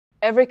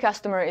Every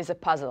customer is a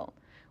puzzle.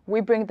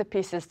 We bring the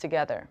pieces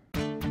together.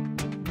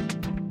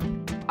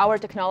 Our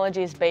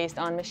technology is based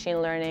on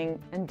machine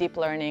learning and deep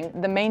learning.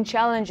 The main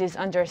challenge is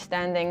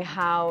understanding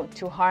how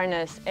to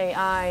harness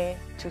AI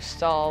to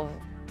solve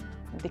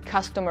the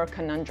customer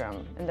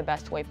conundrum in the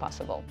best way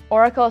possible.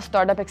 Oracle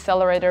Startup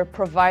Accelerator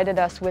provided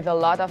us with a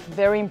lot of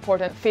very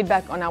important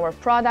feedback on our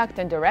product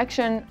and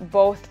direction,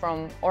 both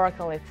from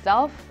Oracle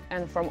itself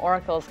and from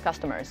Oracle's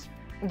customers.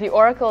 The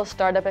Oracle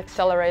Startup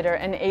Accelerator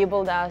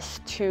enabled us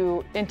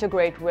to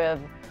integrate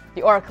with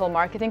the Oracle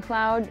Marketing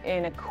Cloud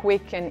in a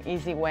quick and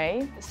easy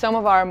way. Some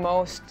of our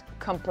most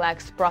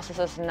complex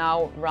processes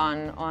now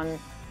run on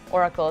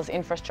Oracle's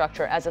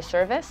infrastructure as a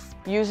service.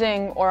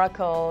 Using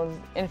Oracle's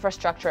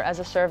infrastructure as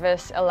a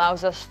service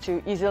allows us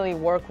to easily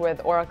work with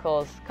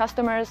Oracle's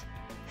customers,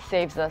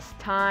 saves us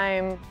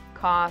time,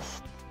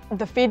 cost.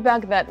 The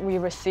feedback that we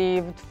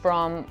received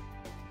from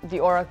the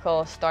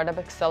Oracle Startup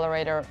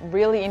Accelerator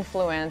really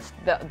influenced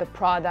the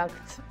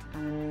product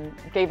and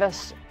gave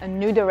us a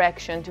new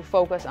direction to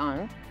focus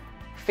on,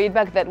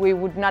 feedback that we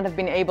would not have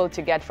been able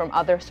to get from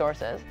other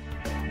sources.